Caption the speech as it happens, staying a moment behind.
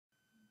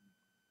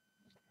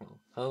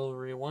Hello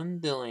everyone,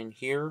 Dylan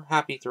here.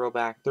 Happy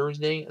Throwback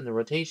Thursday, and the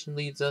rotation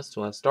leads us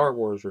to a Star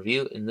Wars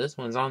review, and this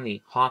one's on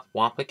the Hoth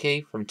Whampa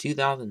cave from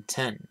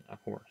 2010,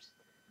 of course.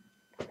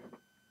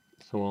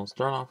 So we'll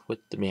start off with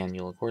the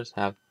manual, of course,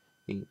 have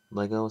the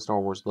Lego Star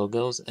Wars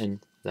logos, and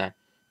that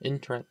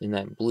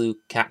blue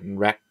Captain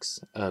Rex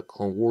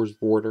Clone Wars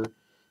border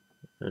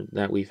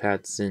that we've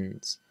had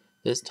since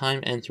this time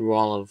and through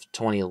all of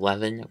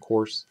 2011, of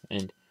course,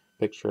 and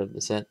picture of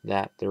the set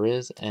that there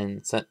is,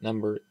 and set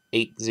number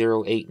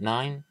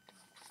 8089.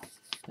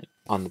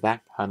 On the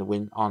back, how to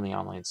win on the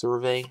online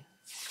survey.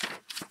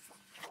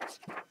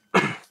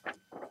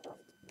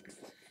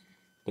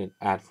 An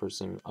ad for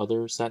some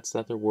other sets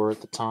that there were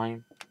at the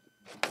time.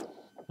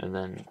 And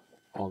then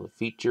all the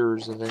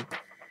features of it.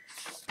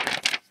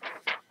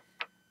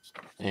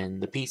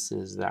 And the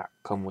pieces that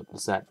come with the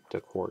set,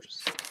 of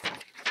course.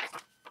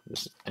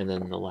 And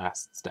then the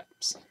last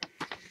steps.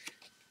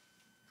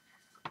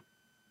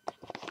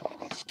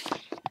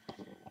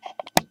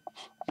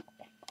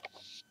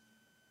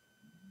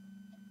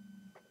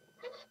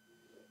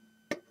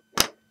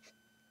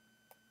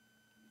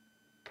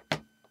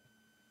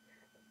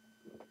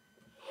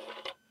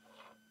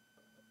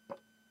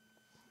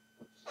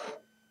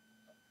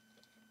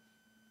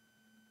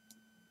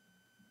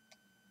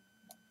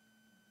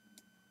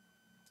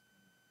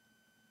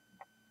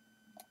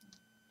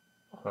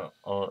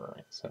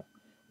 Alright, so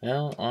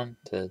now on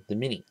to the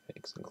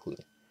minifigs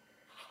included.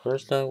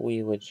 First up,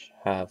 we would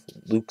have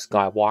Luke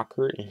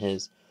Skywalker in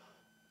his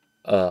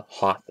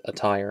Hoth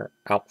attire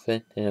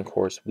outfit, and of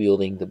course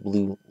wielding the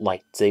blue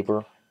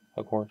lightsaber,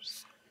 of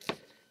course.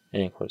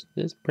 And of course,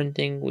 this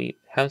printing we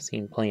have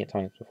seen plenty of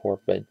times before,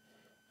 but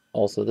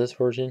also this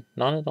version,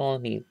 not at all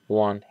any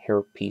blonde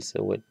hair piece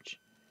of which,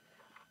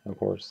 of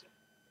course,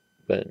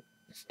 but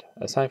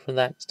aside from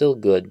that, still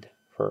good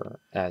for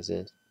as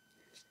is.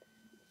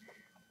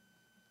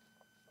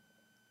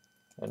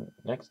 And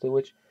next to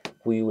which,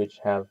 we would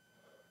have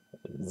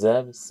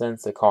Zeb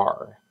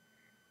Sensakar.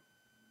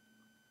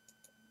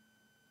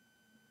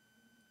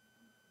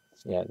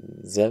 Yeah,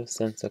 Zev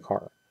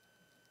Sensakar,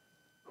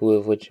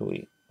 which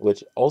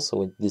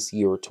also in this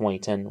year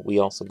 2010 we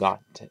also got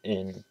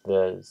in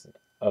the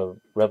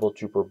Rebel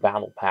Trooper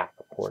Battle Pack,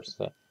 of course.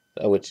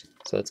 So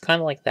it's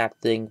kind of like that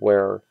thing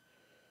where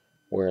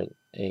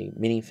a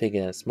minifig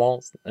in a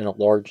small and a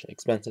large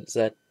expensive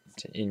set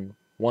in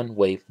one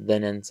wave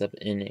then ends up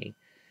in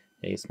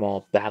a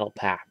small battle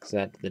pack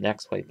set the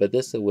next wave. But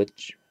this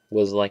which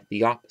was like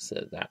the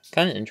opposite of that.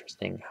 Kind of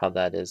interesting how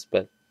that is.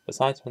 But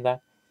besides from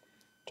that,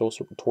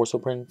 torso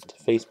print,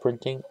 face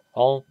printing,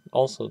 all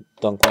also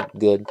done quite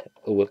good.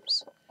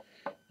 Whoops.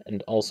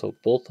 And also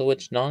both of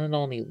which not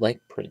only leg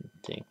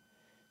printing,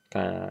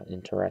 kind of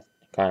interesting,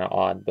 kind of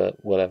odd,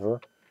 but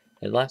whatever.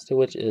 And last of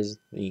which is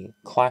the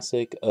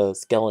classic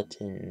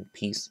skeleton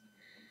piece,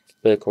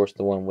 but of course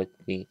the one with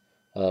the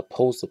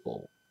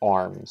posable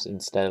arms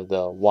instead of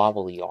the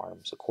wobbly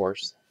arms, of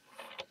course.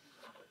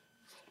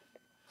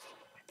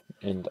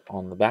 And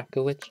on the back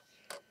of which,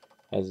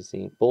 as you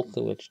see, both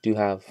of which do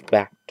have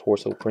back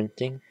torso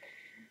printing,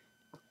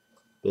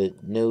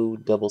 but no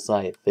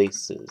double-sided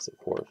faces, of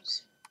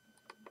course.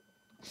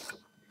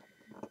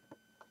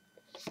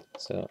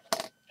 So,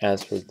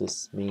 as for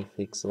this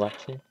minifig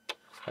selection,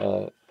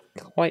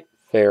 quite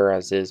fair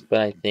as is, but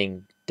I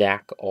think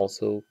DAC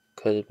also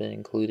could have been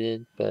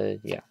included, but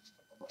yeah.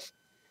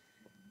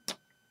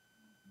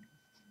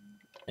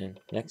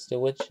 And next to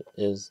which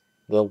is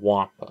the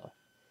Whampa.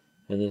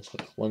 And this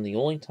was one of the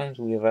only times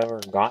we have ever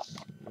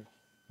gotten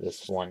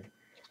this one.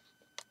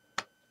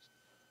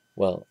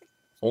 Well,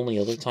 only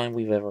other time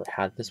we've ever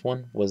had this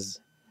one was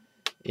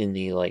in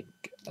the which,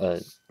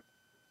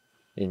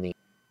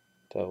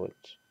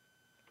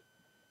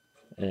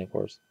 and of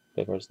course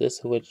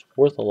this which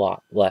worth a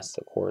lot less,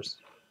 of course.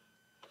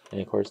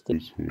 And of course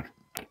this.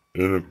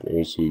 And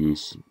also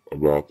this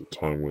about the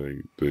time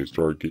when they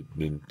started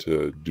getting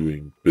into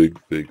doing big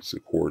figs,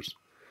 of course,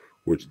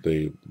 which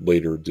they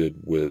later did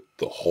with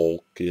the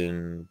Hulk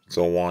and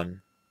so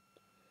on,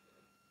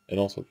 and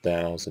also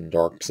Thanos and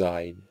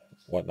Darkseid,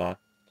 whatnot.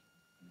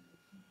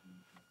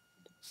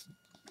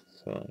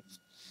 So,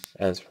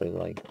 as for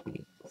like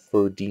the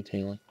fur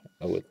detailing,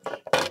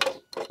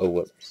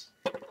 whoops.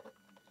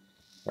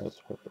 As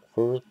for the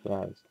fur,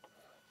 that's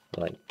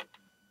like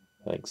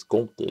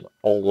sculpted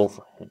all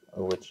over him,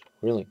 which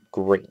really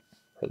great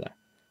for that.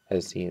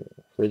 As he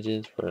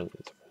ridges for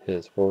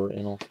his fur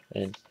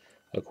and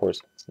of course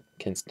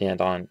can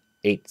stand on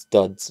 8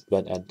 studs,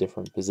 but at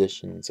different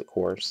positions, of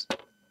course.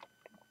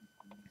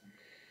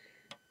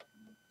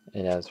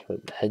 And as for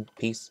the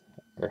headpiece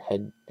or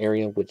head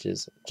area, which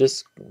is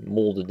just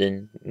molded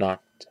in,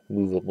 not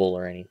movable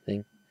or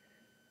anything,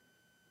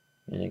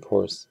 and of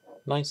course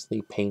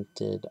nicely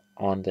painted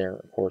on there,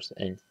 of course,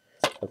 and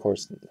of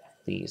course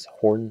these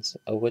horns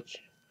of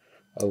which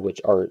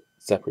are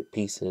separate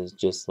pieces,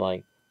 just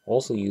like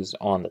also used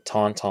on the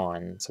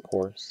tauntauns, of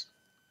course.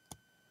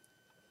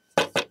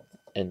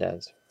 And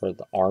as for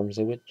the arms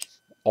of which,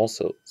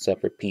 also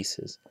separate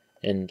pieces,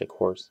 and of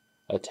course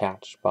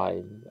attached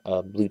by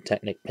blue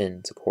Technic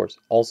pins, of course,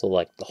 also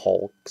like the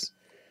Hulks,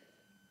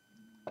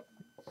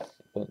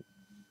 but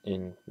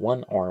in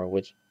one arm,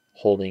 which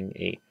holding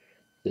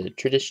the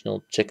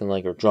traditional chicken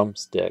leg or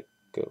drumstick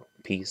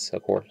piece,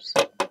 of course,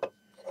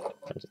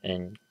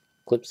 and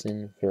clips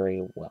in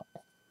very well.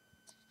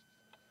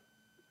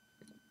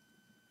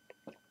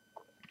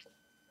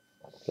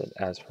 But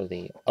as for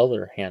the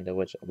other hand,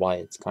 which why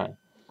it's kind of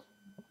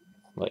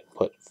like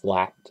put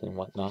flat and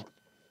whatnot,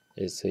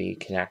 is so you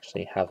can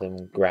actually have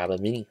him grab a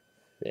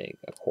minifig,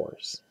 of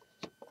course.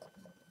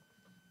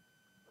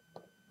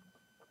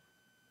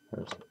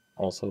 There's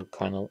also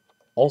kind of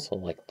also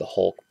like the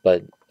Hulk,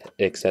 but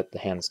except the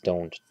hands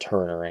don't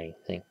turn or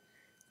anything.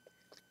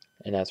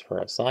 And as for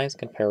a size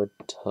compared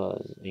to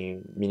a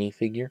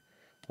minifigure,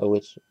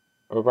 which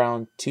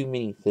around 2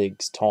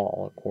 minifigs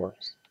tall, of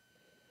course.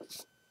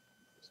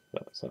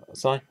 So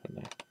aside from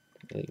that,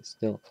 it's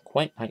still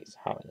quite nice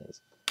how it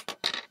is.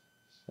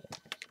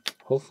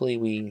 Hopefully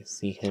we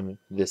see him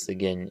this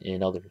again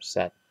in other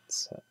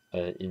sets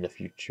in the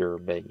future,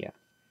 but yeah.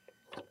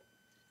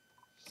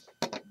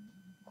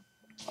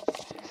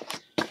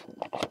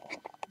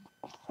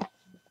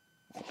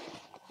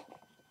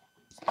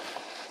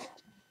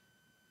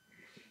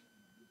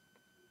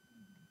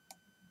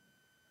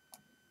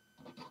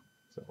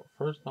 So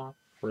first off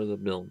for the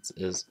builds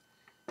is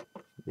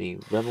the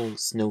Rebel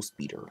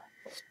Snowspeeder.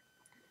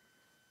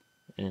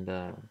 And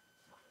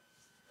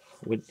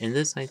in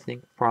this I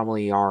think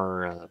probably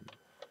our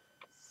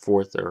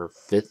 4th or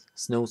 5th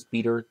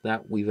Snowspeeder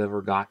that we've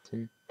ever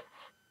gotten.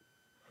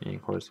 And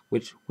of course,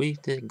 which we've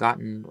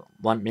gotten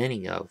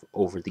many of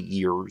over the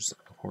years,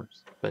 of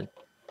course. But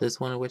this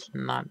one, which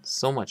not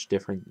so much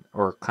different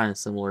or kind of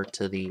similar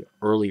to the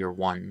earlier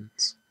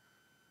ones.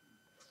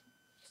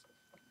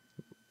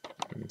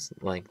 It's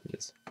like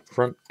this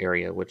front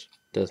area, which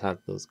does have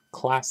those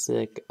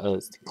classic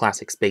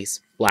space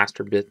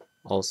blaster bit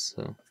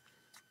also.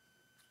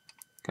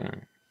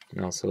 And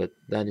also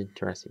that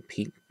interesting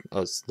peak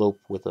slope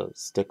with a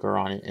sticker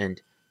on it, and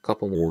a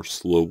couple more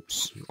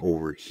slopes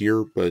over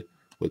here, but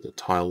with a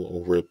tile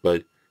over it,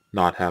 but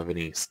not have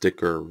any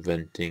sticker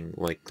venting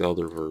like the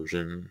other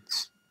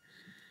versions.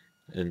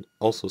 And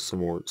also some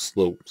more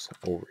slopes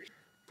over here.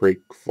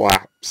 Brake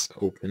flaps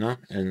open up,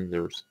 and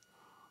there's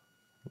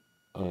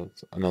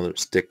another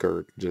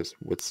sticker just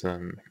with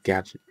some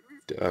gadget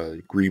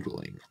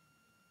greebling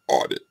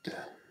on it.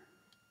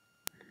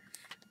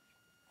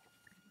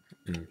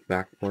 And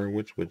back part,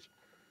 which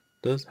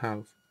does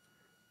have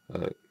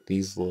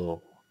those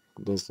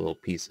little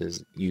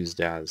pieces used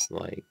as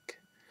like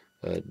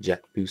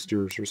jet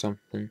boosters or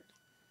something.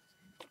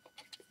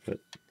 But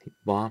the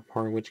bottom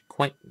part, which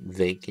quite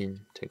vacant,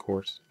 of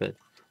course, but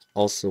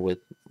also with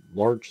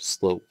large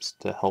slopes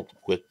to help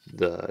with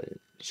the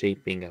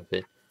shaping of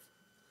it.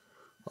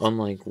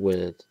 Unlike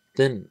with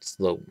thin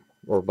slope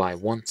or by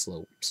one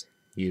slopes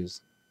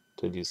used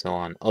to do so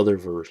on other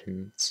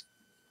versions.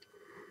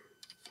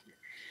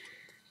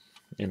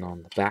 And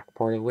on the back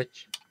part of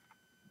which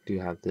do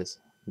have this,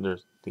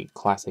 there's the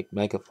classic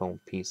megaphone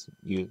piece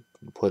you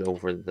put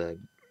over the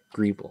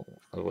greeble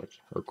of which,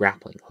 or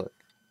grappling hook.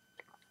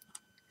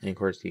 And of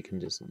course you can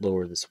just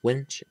lower this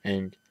winch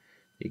and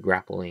the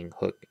grappling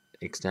hook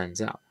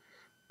extends out.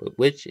 But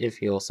which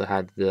if you also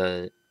had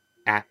the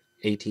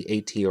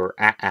AT or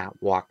AT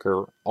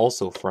walker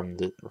also from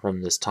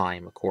this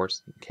time, of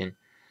course, you can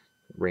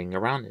ring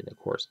around it, of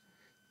course.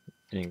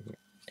 And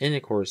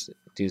of course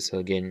do so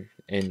again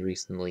and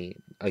recently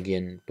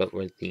again, but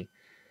with the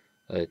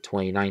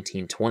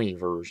 2019-20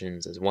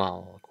 versions as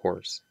well, of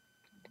course,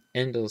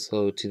 and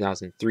also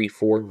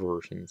 2003-4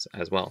 versions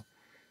as well.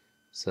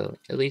 So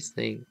at least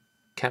they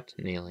kept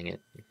nailing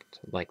it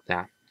like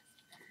that.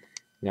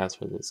 Now as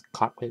for this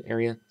cockpit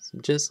area,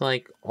 just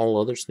like all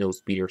other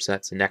Snowspeeder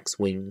sets and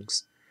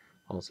X-Wings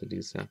also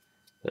do so.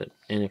 But,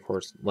 and of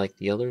course, like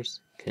the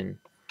others, can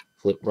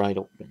flip right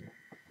open.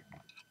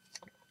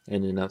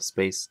 And enough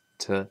space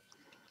to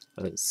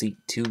seat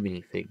 2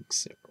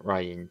 minifigs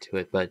right into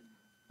it. But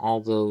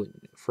although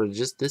for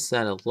just this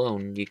set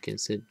alone, you can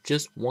sit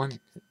just one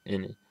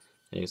in it.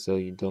 And so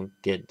you don't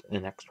get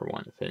an extra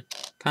one of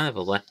it. Kind of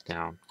a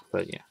letdown,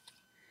 but yeah.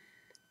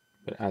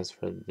 But as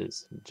for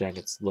this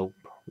jagged slope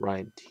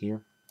right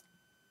here,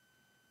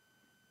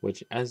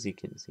 which as you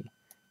can see,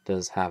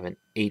 does have an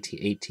AT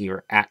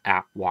or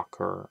AT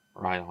walker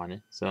right on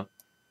it, so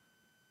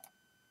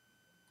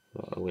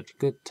which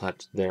good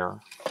touch there.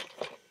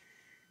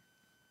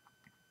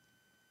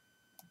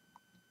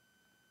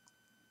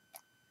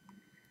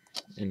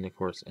 And of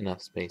course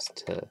enough space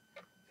to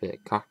fit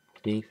a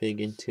minifig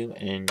into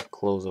and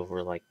close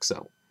over like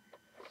so.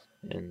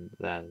 And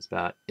that is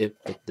about it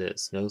with the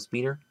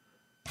Snowspeeder.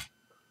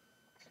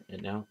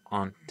 And now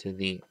on to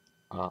the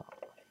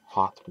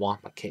Hoth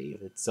Whampa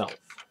cave itself,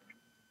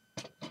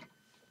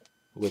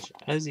 which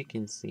as you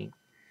can see,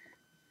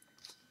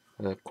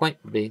 quite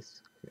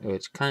base,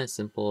 which kind of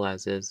simple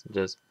as is,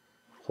 just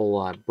a whole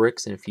lot of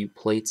bricks and a few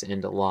plates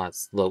and a lot of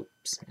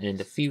slopes and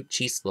a few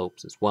cheese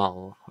slopes as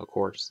well, of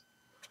course.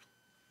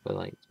 But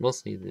like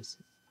mostly this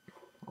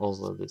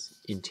also this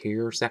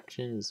interior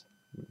section is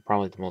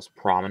probably the most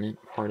prominent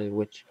part of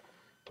which,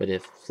 but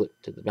if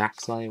flipped to the back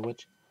side of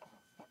which,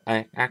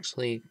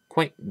 actually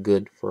quite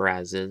good for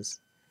as is.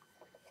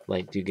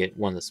 Like, you get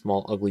one of the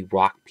small ugly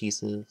rock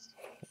pieces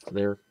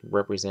there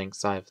representing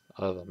side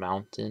of a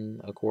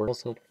mountain, of course.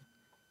 Also,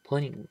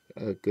 plenty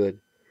good,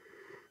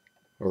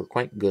 or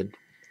quite good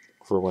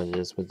for what it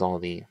is, with all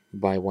the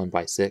by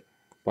 1x6,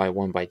 by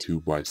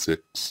 1x2,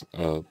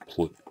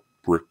 2x6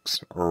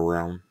 bricks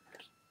around.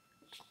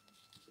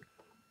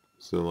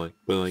 So like,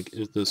 but like,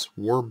 if this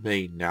were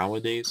made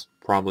nowadays,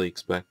 probably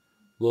expect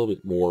a little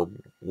bit more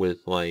with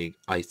like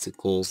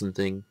icicles and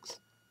things.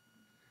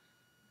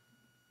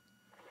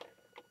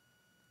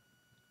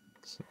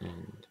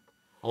 And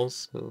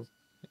also,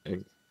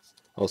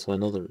 also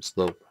another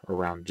slope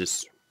around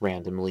just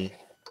randomly.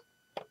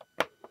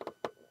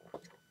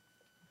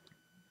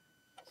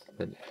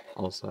 But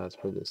also as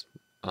for this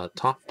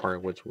top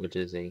part, which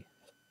is a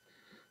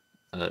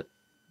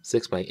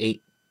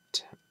 6x8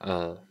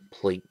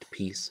 plate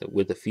piece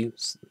with a few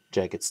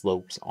jagged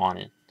slopes on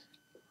it.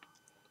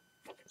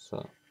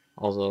 So,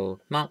 although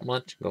not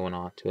much going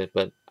on to it,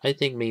 but I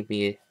think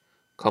maybe a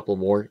couple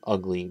more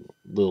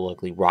little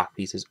ugly rock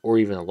pieces, or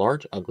even a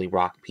large ugly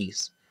rock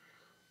piece,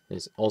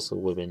 is also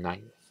would have been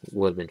nice,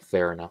 would have been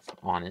fair enough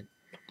on it.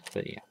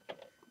 But yeah.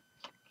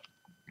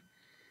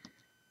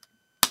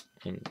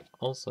 And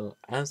also,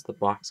 as the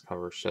box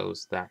cover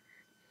shows, that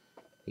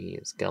the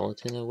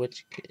skeleton of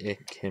which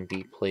it can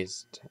be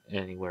placed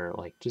anywhere,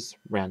 like just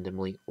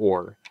randomly,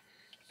 or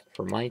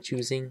for my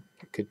choosing,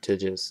 to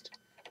just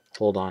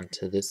hold on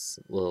to this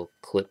little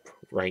clip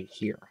right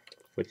here,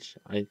 which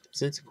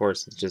since of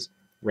course it's just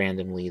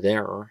randomly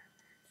there,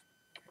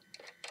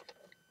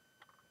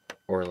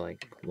 or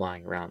like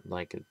lying around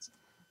like it's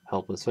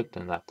helpless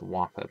victim that the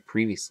Whampa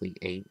previously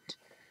ate.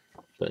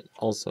 But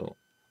also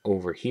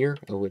over here,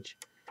 which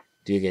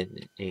do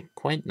get a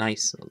quite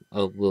nice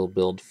little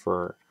build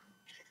for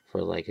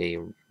like a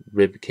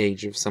rib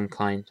cage of some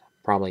kind,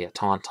 probably a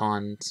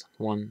tauntaun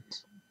one.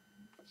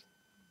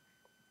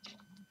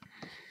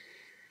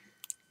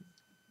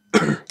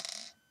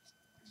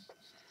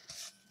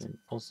 And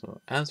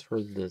also, as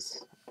for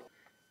this,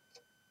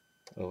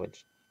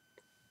 which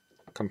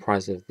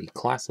comprised of the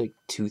classic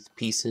tooth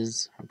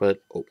pieces,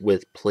 but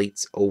with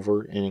plates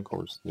over, and of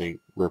course they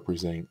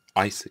represent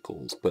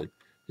icicles. But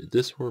if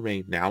this were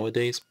made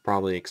nowadays,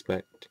 probably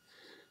expect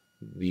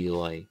the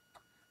uh,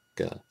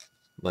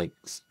 like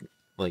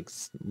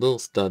little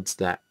studs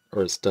that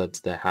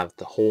have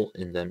the hole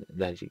in them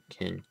that you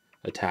can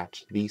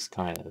attach these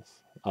kind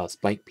of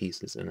spike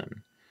pieces in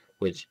them,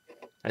 which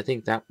I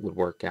think that would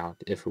work out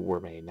if it were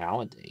made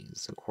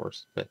nowadays, of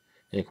course. But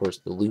and of course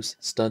the loose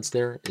studs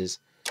there is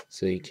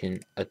so you can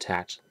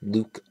attach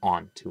Luke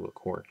onto, of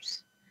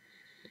course.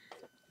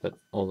 But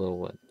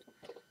although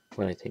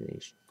what I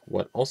think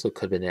what also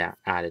could have been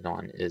added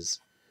on is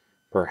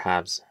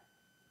perhaps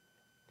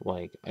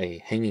like a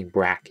hanging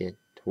bracket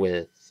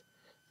with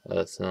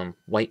some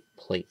white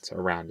plates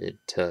around it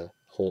to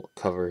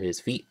cover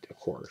his feet, of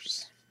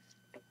course.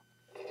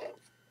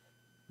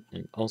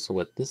 And also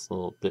what this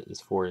little bit is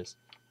for is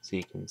so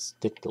you can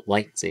stick the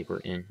lightsaber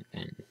in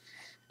and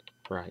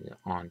ride it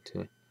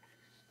onto it.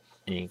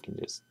 And you can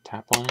just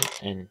tap on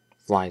it and it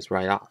flies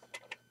right off.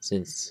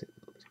 Since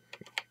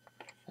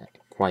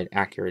quite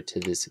accurate to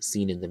this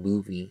scene in the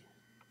movie,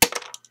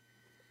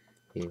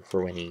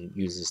 for when he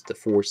uses the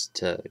Force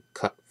to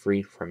cut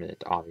free from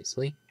it,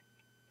 obviously.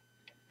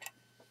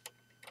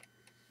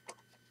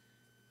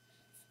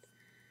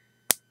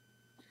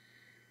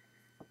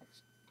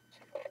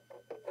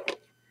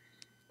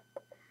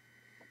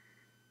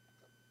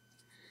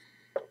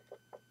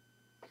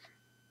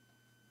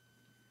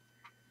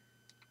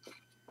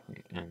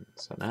 And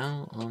so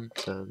now on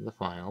to the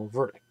final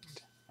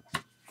verdict.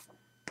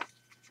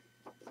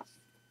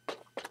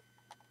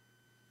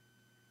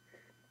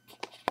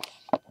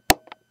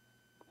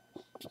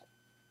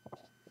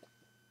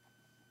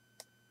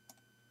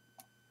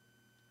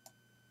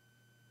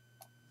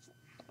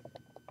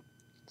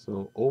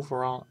 So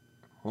overall,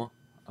 hang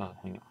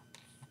on.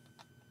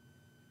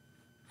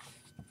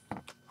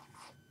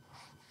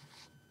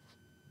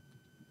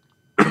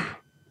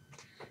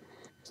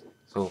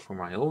 So for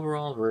my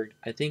overall verdict,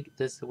 I think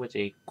this was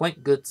a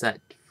quite good set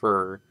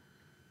for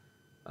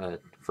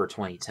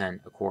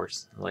 2010, of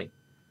course. Like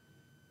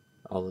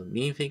all the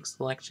minifig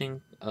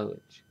selection,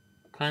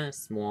 kind of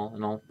small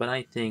and all, but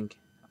I think,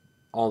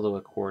 although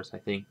of course I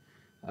think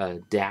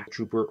DAC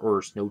Trooper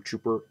or Snow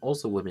Trooper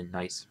also would have been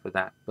nice for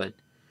that, but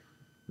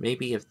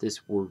maybe if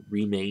this were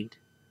remade,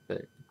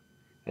 but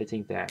I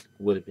think that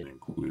would have been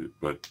included.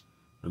 But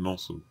and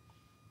also,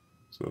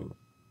 so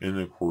and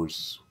of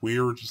course we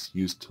are just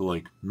used to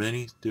like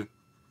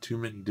too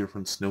many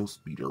different snow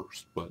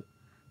speeders, but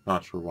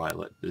not sure why I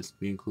let this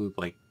be included.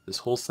 Like this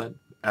whole set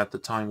at the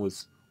time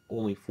was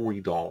only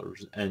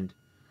 $40, and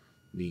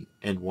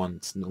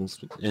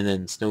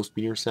then snow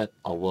speeder set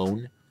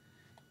alone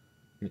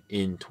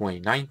in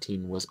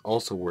 2019 was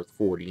also worth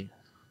 $40.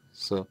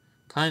 So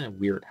kind of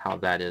weird how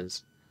that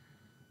is.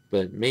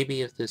 But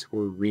maybe if this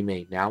were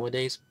remade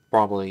nowadays,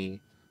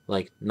 probably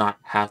like not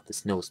have the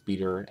snow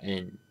speeder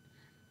and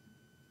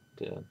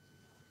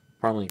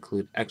probably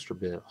include extra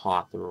bit of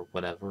Hoth or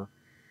whatever.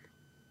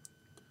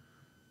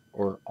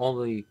 Or all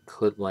they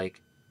could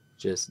like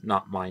just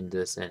not mind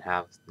this and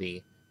have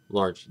the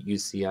large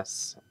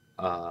UCS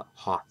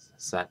Hoth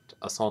set,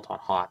 Assault on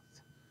Hoth.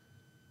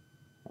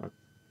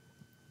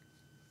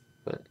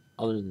 But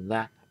other than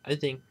that, I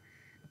think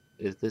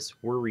if this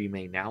were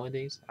remade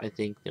nowadays, I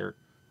think there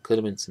could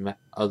have been some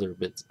other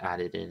bits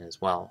added in as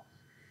well,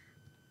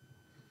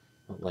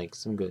 like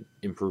some good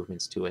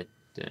improvements to it.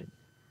 And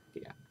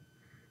yeah.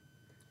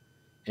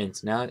 And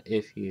so now,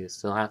 if you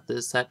still have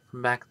this set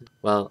from back then,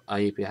 well,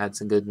 I hope you had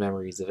some good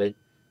memories of it.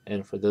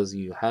 And for those of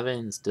you who haven't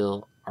and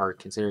still are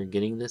considering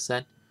getting this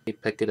set,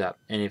 pick it up.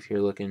 And if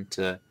you're looking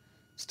to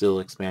still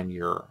expand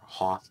your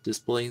Hoth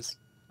displays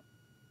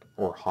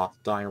or Hoth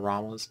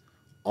dioramas,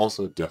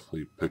 also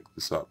Definitely pick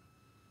this up.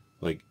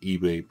 Like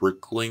eBay,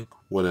 Bricklink,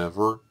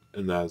 whatever.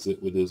 And that's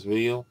it with this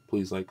video.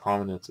 Please like,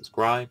 comment, and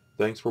subscribe.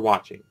 Thanks for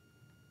watching.